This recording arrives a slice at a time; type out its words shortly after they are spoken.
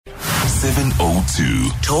702.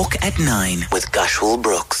 Talk at 9 with Gushwell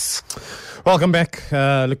Brooks. Welcome back.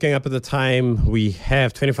 Looking up at the time, we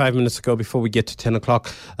have 25 minutes to go before we get to 10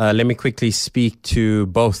 o'clock. Let me quickly speak to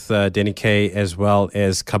both Denny K as well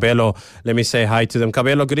as Kabelo. Let me say hi to them.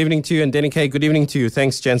 Kabelo, good evening to you, and Denny K, good evening to you.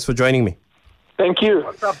 Thanks, gents, for joining me. Thank you.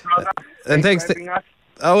 What's up, brother? And thanks for having us.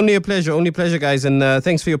 Only a pleasure, guys. And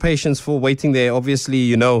thanks for your patience for waiting there. Obviously,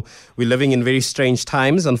 you know, we're living in very strange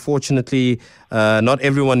times. Unfortunately, not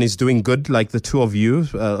everyone is doing good like the two of you.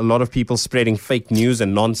 A lot of people spreading fake news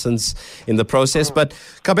and nonsense in the process. But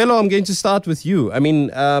Kabelo, I'm going to start with you. I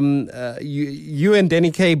mean, you and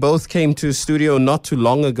Denny K both came to studio not too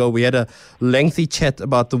long ago. We had a lengthy chat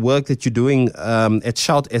about the work that you're doing at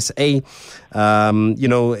Shout SA. You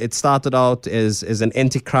know, it started out as an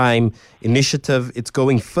anti-crime initiative. It's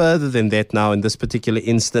going further than that now in this particular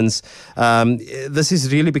instance. This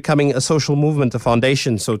is really becoming a social movement, a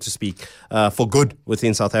foundation, so to speak, for good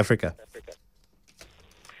within South Africa.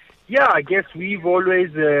 Yeah, I guess we've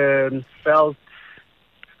always believed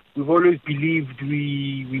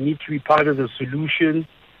we need to be part of the solution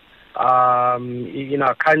in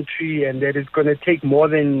our country, and that it's going to take more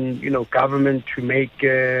than, you know, government to make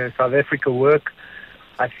South Africa work.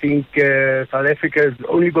 I think South Africa is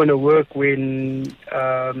only going to work when,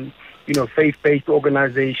 you know, faith-based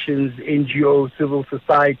organizations, NGOs, civil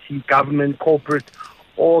society, government, corporate,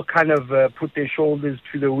 all kind of put their shoulders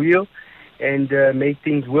to the wheel and make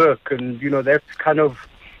things work. And, you know, that's kind of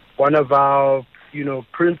one of our, you know,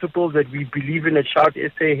 principles that we believe in at Shout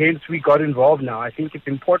SA. Hence, we got involved now. I think it's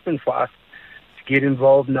important for us to get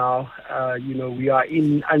involved now. You know, we are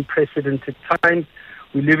in unprecedented times.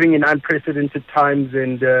 We're living in unprecedented times,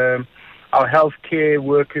 and our healthcare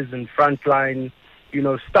workers and frontline, you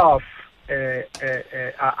know, staff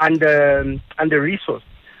are under-resourced.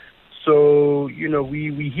 So, you know,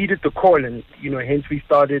 we heeded the call, and, you know, hence we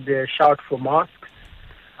started Shout for Masks,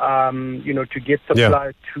 you know, to get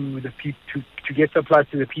supply to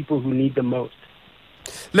the people who need the most.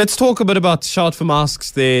 Let's talk a bit about Shout for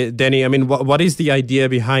Masks there, Denny. I mean, what is the idea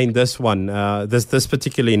behind this one, this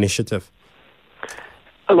particular initiative?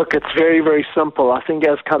 Look, it's very, very simple. I think,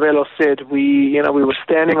 as Kabelo said, we were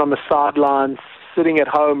standing on the sidelines, sitting at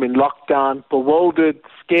home in lockdown, bewildered,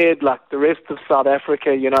 scared like the rest of South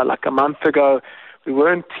Africa, you know, like a month ago. We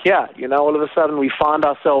weren't here, you know, all of a sudden we find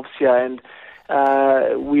ourselves here, and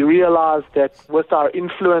we realized that with our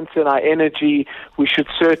influence and our energy, we should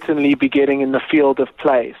certainly be getting in the field of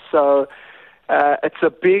play. So it's a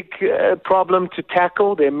big problem to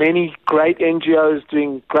tackle. There are many great NGOs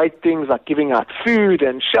doing great things like giving out food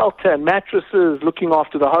and shelter and mattresses, looking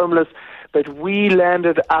after the homeless. But we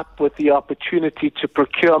landed up with the opportunity to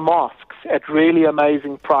procure masks at really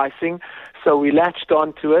amazing pricing. So we latched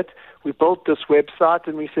onto it. We built this website,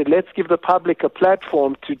 and we said, let's give the public a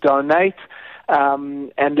platform to donate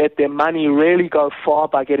and let their money really go far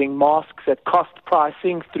by getting masks at cost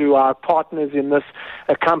pricing through our partners in this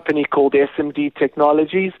a company called SMD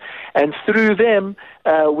Technologies. And through them,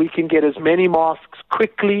 we can get as many masks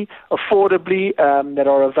quickly, affordably, that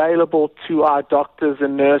are available to our doctors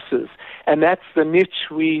and nurses. And that's the niche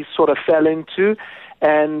we sort of fell into.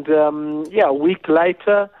 And, a week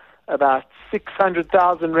later, about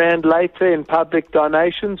 600,000 Rand later in public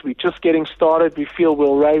donations, we're just getting started. We feel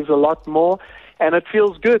we'll raise a lot more. And it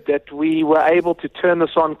feels good that we were able to turn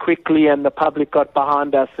this on quickly and the public got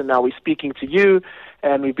behind us. And now we're speaking to you,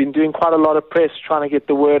 and we've been doing quite a lot of press trying to get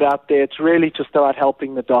the word out there. It's really just about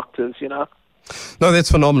helping the doctors, you know. No, that's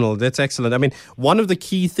phenomenal. That's excellent. I mean, one of the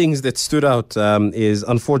key things that stood out is,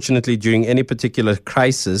 unfortunately, during any particular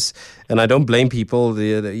crisis, and I don't blame people,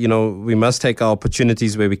 you know, we must take our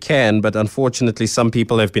opportunities where we can, but unfortunately, some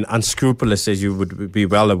people have been unscrupulous, as you would be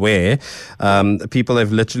well aware. People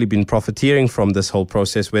have literally been profiteering from this whole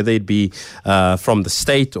process, whether it be from the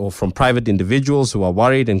state or from private individuals who are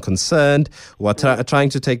worried and concerned, who are trying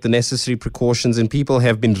to take the necessary precautions, and people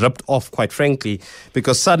have been ripped off, quite frankly,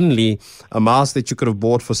 because suddenly a mask that you could have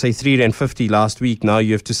bought for, say, R3.50 last week, now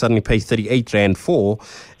you have to suddenly pay R38 for.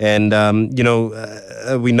 And, you know,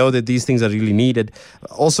 we know that these things are really needed.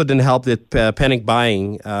 Also didn't help that panic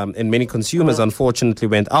buying and many consumers, unfortunately,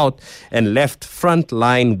 went out and left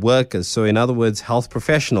frontline workers. So, in other words, health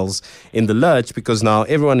professionals in the lurch, because now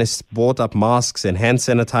everyone has bought up masks and hand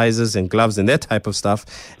sanitizers and gloves and that type of stuff,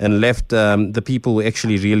 and left the people who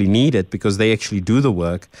actually really need it, because they actually do the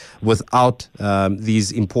work, without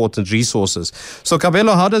these important resources. So,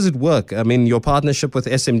 Kabelo, how does it work? I mean, your partnership with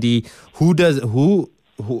SMD, who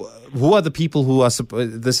are the people who are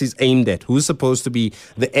this is aimed at? Who's supposed to be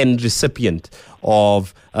the end recipient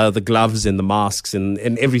of the gloves and the masks and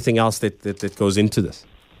everything else that goes into this?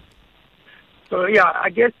 So yeah, I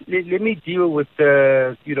guess let me deal with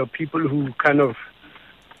the people who kind of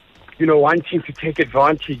wanting to take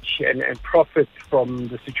advantage and profit from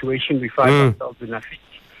the situation we find ourselves in. I think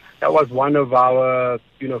that was one of our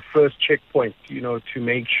first checkpoints, to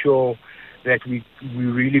make sure that we're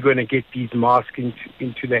really going to get these masks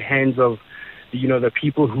into the hands of the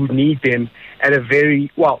people who need them at a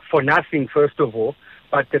for nothing, first of all,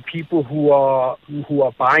 but the people who are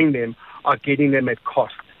buying them are getting them at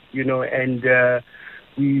cost, and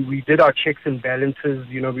we did our checks and balances,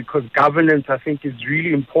 because governance, I think, is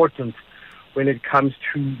really important when it comes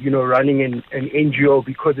to running an NGO,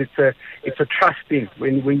 because it's a trust thing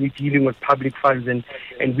when you're dealing with public funds, and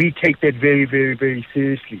we take that very, very, very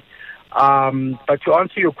seriously. But to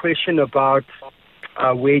answer your question about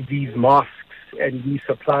where these masks and these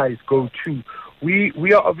supplies go to,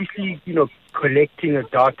 we are obviously collecting a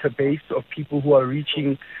database of people who are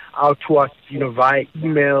reaching out to us via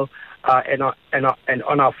email and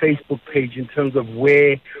on our Facebook page in terms of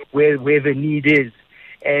where the need is.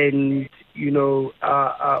 And we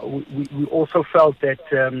also felt that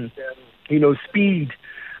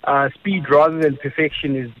speed rather than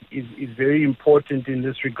perfection is very important in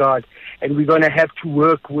this regard, and we're going to have to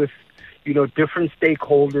work with different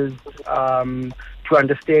stakeholders to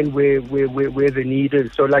understand where the need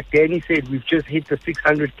is. So like Danny said, we've just hit the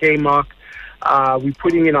 600K mark. We're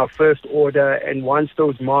putting in our first order, and once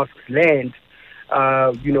those masks land,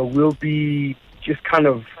 we'll be just kind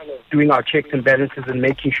of doing our checks and balances and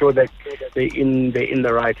making sure that they're in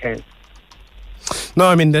the right hands. No,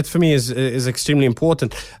 I mean, that for me is extremely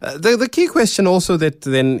important. The key question also that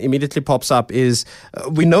then immediately pops up is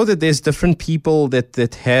we know that there's different people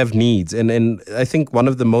that have needs. And I think one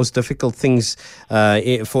of the most difficult things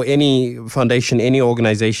for any foundation, any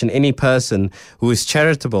organization, any person who is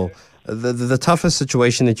charitable, the toughest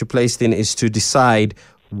situation that you're placed in is to decide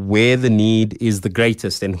where the need is the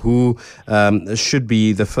greatest and who should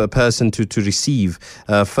be the person to receive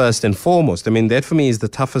first and foremost. I mean, that for me is the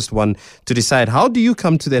toughest one to decide. How do you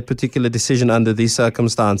come to that particular decision under these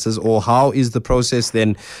circumstances, or how is the process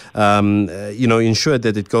then, ensured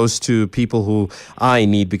that it goes to people who are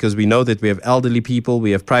in need? Because we know that we have elderly people,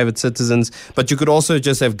 we have private citizens, but you could also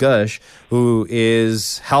just have Gersh, who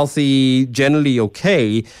is healthy, generally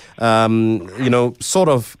okay, sort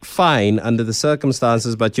of fine under the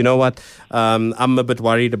circumstances. But you know what? I'm a bit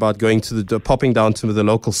worried about going to popping down to the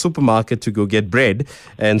local supermarket to go get bread,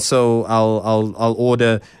 and so I'll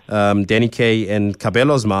order Danny K and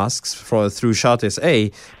Kabelo's masks through Shout SA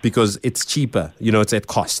because it's cheaper. It's at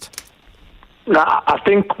cost. Now, I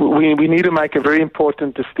think we need to make a very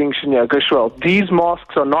important distinction here, Gushwell. These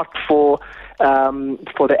masks are not for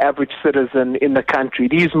the average citizen in the country.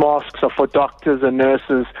 These masks are for doctors and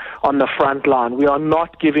nurses on the front line. We are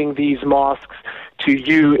not giving these masks to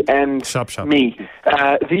you and me.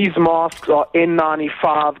 These masks are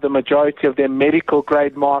N95, the majority of them medical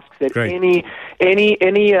grade masks that any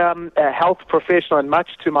health professional, and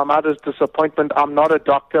much to my mother's disappointment, I'm not a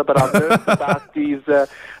doctor, but I've learned about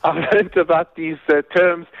these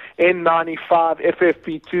terms. N95,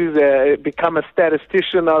 FFP2, become a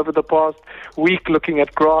statistician over the past week looking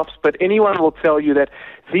at graphs, but anyone will tell you that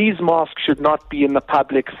these masks should not be in the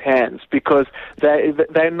public's hands because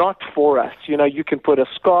they're not for us. You can put a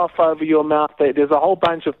scarf over your mouth. There's a whole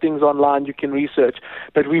bunch of things online you can research,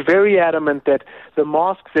 but we're very adamant that the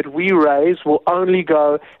masks that we raise will only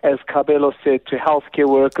go, as Kabelo said, to healthcare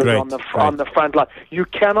workers on the front line. You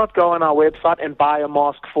cannot go on our website and buy a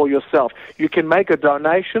mask for yourself. You can make a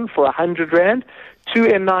donation for 100 Rand, 2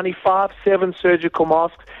 N95, 7 surgical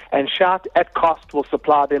masks, and Shout at cost will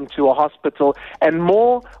supply them to a hospital. And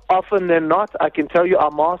more often than not, I can tell you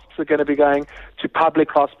our masks are going to be going to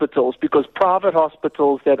public hospitals, because private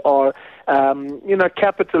hospitals that are,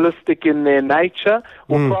 capitalistic in their nature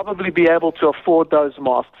will probably be able to afford those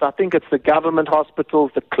masks. I think it's the government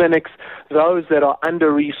hospitals, the clinics, those that are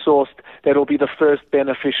under-resourced that will be the first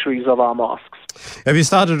beneficiaries of our masks. Have you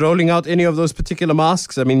started rolling out any of those particular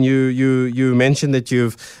masks? I mean, you mentioned that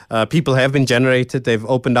people have been generated. They've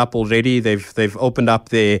opened up already. They've opened up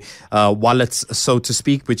their wallets, so to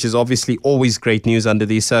speak, which is obviously always great news under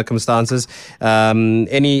these circumstances.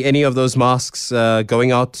 Any of those masks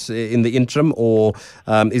going out in the interim, or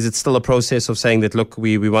is it still a process of saying that, look,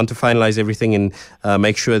 we want to finalize everything and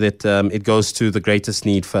make sure that it goes to the greatest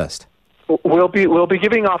need first? We'll be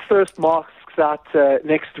giving our first masks out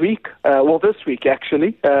next week. This week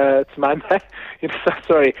actually. It's Monday.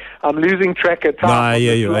 Sorry, I'm losing track of time. No, I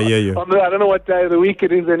hear you. I don't know what day of the week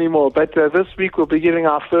it is anymore. But this week we'll be giving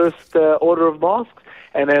our first order of masks,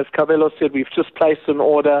 And as Kabelo said, we've just placed an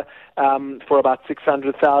order for about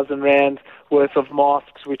 600,000 rand worth of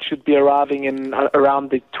masks, which should be arriving in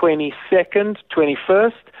around the 22nd,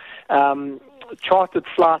 21st. Chartered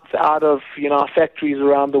flights out of our factories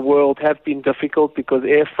around the world have been difficult because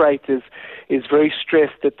air freight is very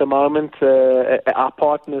stressed at the moment. Our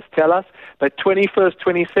partners tell us. But 21st,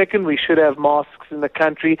 22nd, we should have masks in the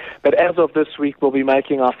country. But as of this week, we'll be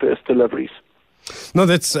making our first deliveries. No,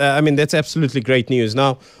 that's absolutely great news.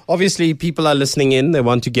 Now, obviously, people are listening in. They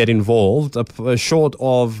want to get involved. Short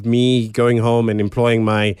of me going home and employing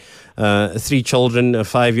my 3 children, a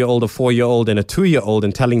 5-year-old, a 4-year-old, and a 2-year-old,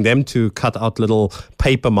 and telling them to cut out little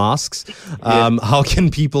paper masks, how can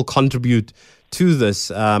people contribute to this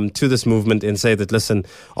movement and say that, listen,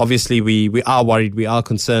 obviously we are worried, we are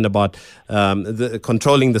concerned about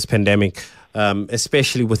controlling this pandemic,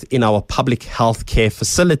 especially within our public health care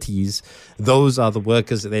facilities. Those are the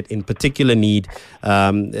workers that in particular need,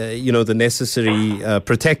 the necessary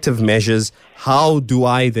protective measures. How do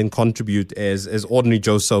I then contribute as ordinary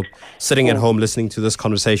Joe Soap sitting at home listening to this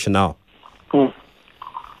conversation now?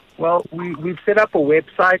 Well, we've set up a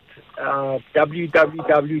website,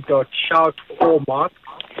 www.shout4mask,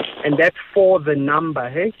 and that's for the number,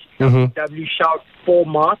 hey?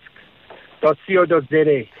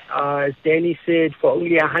 www.shout4mask.co.za. As Danny said, for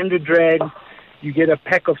only 100 Rand, you get a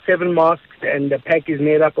pack of 7 masks, and the pack is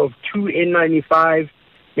made up of 2 N95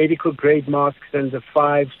 medical grade masks and the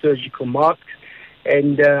 5 surgical masks.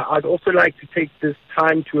 And I'd also like to take this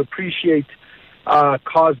time to appreciate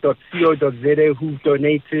cars.co.za, who've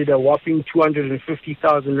donated a whopping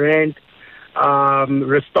 250,000 Rand.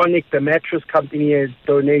 Restonic, the mattress company, has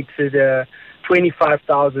donated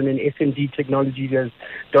 25,000, and SMD Technologies has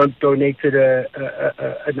donated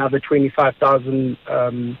another 25,000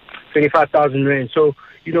 Rand. So,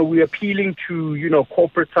 we're appealing to,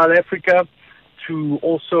 corporate South Africa to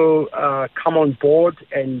also come on board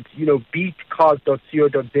and, beat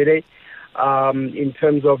cars.co.za in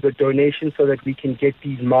terms of the donation so that we can get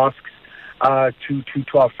these masks to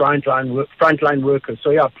our frontline workers.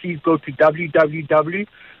 So, please go to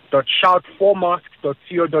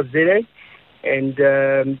www.shout4mask.co.za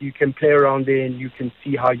and you can play around there and you can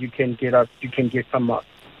see how you can get some masks.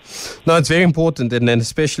 No, it's very important, and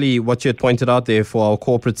especially what you had pointed out there for our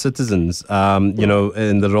corporate citizens, and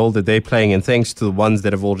the role that they're playing, and thanks to the ones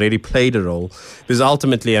that have already played a role. Because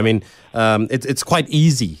ultimately, it's quite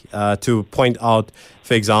easy to point out,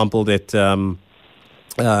 for example, that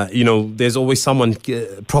there's always someone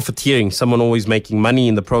profiteering, someone always making money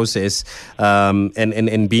in the process,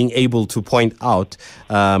 and being able to point out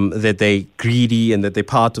that they're greedy and that they're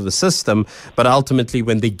part of the system. But ultimately,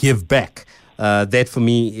 when they give back, that for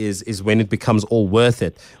me is when it becomes all worth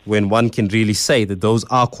it, when one can really say that those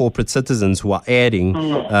are corporate citizens who are adding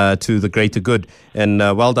to the greater good. And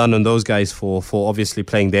well done on those guys for obviously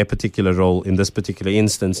playing their particular role in this particular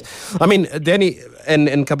instance. Danny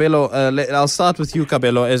and Kabelo, I'll start with you,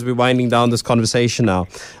 Kabelo, as we're winding down this conversation now.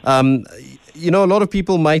 A lot of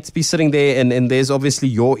people might be sitting there and there's obviously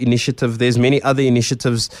your initiative. There's many other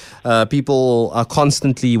initiatives. People are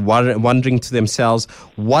constantly wondering to themselves,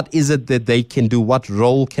 what is it that they can do? What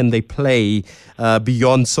role can they play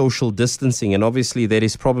beyond social distancing? And obviously that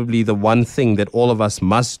is probably the one thing that all of us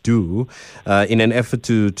must do in an effort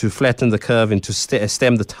to flatten the curve and to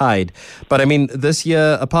stem the tide. But this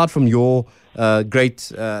year, apart from your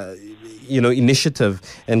great initiative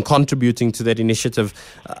and contributing to that initiative,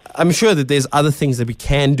 I'm sure that there's other things that we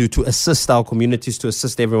can do to assist our communities, to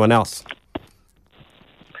assist everyone else.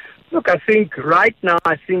 Look, I think right now,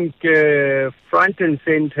 front and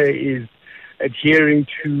center is adhering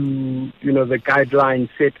to, the guidelines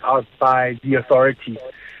set out by the authorities.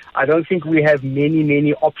 I don't think we have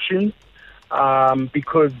many options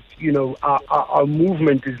because, our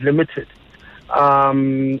movement is limited.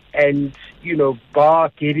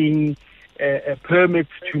 Bar getting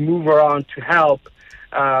permits to move around to help,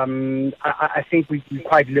 I think we're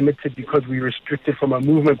quite limited because we're restricted from a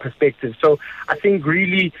movement perspective. So I think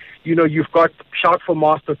really, you've got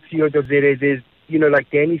shout4mask.co.za. There's, like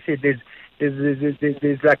Danny said, there's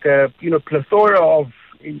like a, plethora of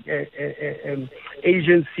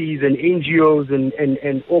agencies and NGOs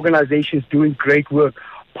and organizations doing great work.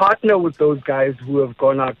 Partner with those guys who have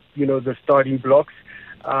gone out, the starting blocks,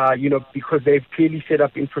 because they've clearly set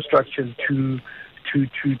up infrastructures to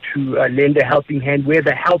lend a helping hand where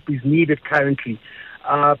the help is needed currently.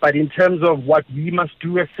 But in terms of what we must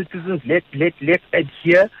do as citizens, let's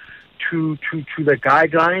adhere to the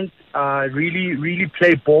guidelines. Really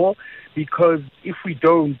play ball, because if we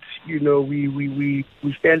don't, we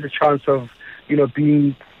stand a chance of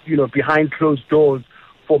being behind closed doors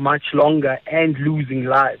for much longer and losing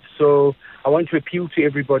lives. So I want to appeal to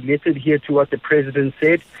everybody. Let's adhere to what the president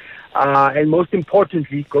said. And most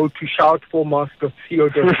importantly, go to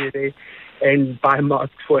shoutformask.co.za and buy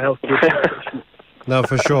masks for healthcare professionals. No,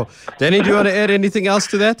 for sure. Danny, do you want to add anything else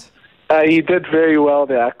to that? He did very well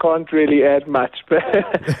there. I can't really add much,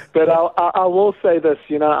 but I will say this.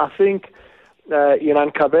 I think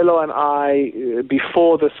and Kabelo and I,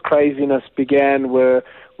 before this craziness began, were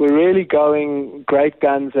really going great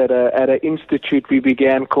guns at an institute we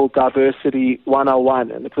began called Diversity 101,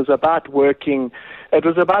 and it was about working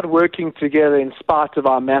together in spite of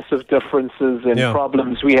our massive differences and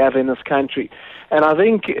problems we have in this country. And I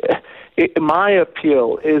think my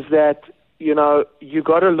appeal is that you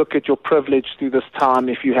got to look at your privilege through this time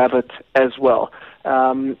if you have it as well.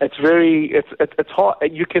 It's hard.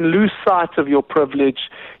 You can lose sight of your privilege,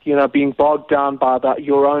 being bogged down by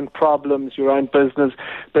your own problems, your own business.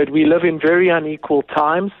 But we live in very unequal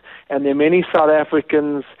times, and there are many South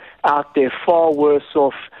Africans out there far worse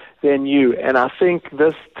off than you. And I think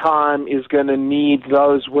this time is going to need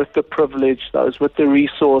those with the privilege, those with the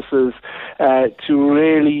resources, to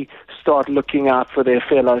really start looking out for their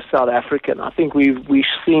fellow South African. I think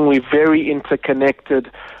we're very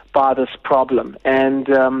interconnected by this problem, and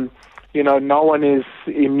no one is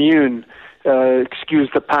immune, excuse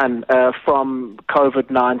the pun, from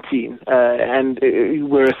COVID-19, and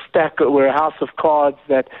we're a house of cards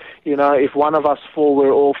that if one of us fall,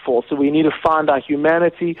 we're all fall. So we need to find our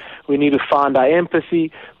humanity, we need to find our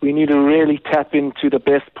empathy, we need to really tap into the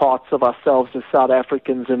best parts of ourselves as South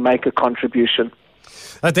Africans and make a contribution.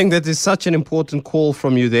 I think that is such an important call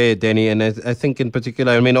from you there, Danny, and I think in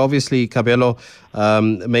particular, obviously, Kabelo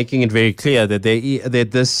making it very clear that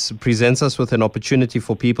this presents us with an opportunity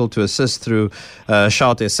for people to assist through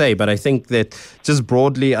Shout SA, but I think that just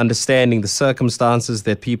broadly understanding the circumstances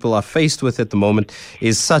that people are faced with at the moment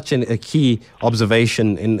is such a key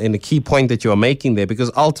observation and a key point that you are making there,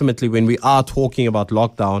 because ultimately when we are talking about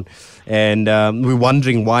lockdown and we're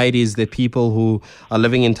wondering why it is that people who are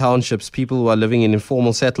living in townships, people who are living in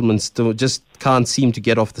informal settlements just can't seem to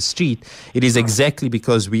get off the street, it is exactly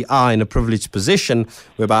because we are in a privileged position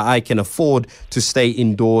whereby I can afford to stay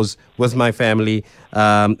indoors with my family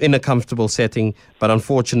in a comfortable setting. But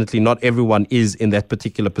unfortunately, not everyone is in that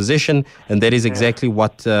particular position. And that is exactly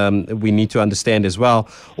what we need to understand as well.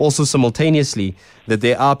 Also, simultaneously, that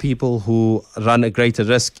there are people who run a greater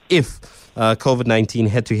risk if COVID-19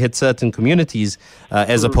 had to hit certain communities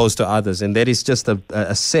as opposed to others. And that is just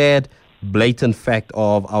a sad, blatant fact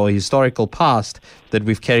of our historical past that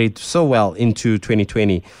we've carried so well into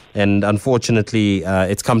 2020. And unfortunately,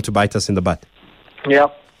 it's come to bite us in the butt. Yeah,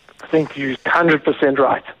 I think you're 100%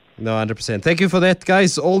 right. No, 100%. Thank you for that,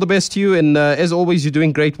 guys. All the best to you. And as always, you're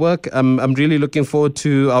doing great work. I'm really looking forward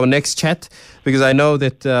to our next chat, because I know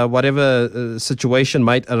that whatever situation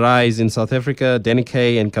might arise in South Africa, Danny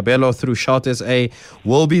K and Kabelo through Shout SA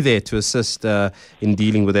will be there to assist in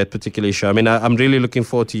dealing with that particular issue. I'm really looking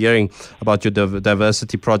forward to hearing about your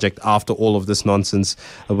diversity project after all of this nonsense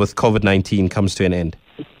with COVID-19 comes to an end.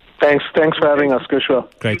 Thanks for having us, Kushwa.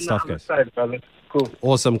 Great stuff, guys. Cool.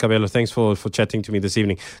 Awesome, Kabelo. Thanks for chatting to me this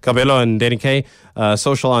evening. Kabelo and Danny K,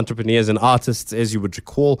 social entrepreneurs and artists, as you would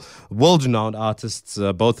recall, world-renowned artists,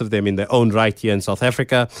 both of them in their own right here in South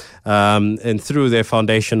Africa, and through their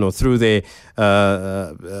foundation or through their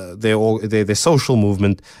social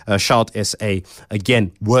movement, Shout SA,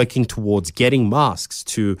 again, working towards getting masks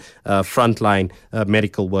to frontline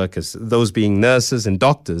medical workers, those being nurses and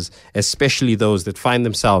doctors, especially those that find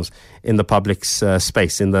themselves in the public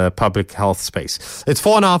space, in the public health space. It's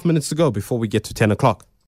 4.5 minutes to go before we get to 10 o'clock.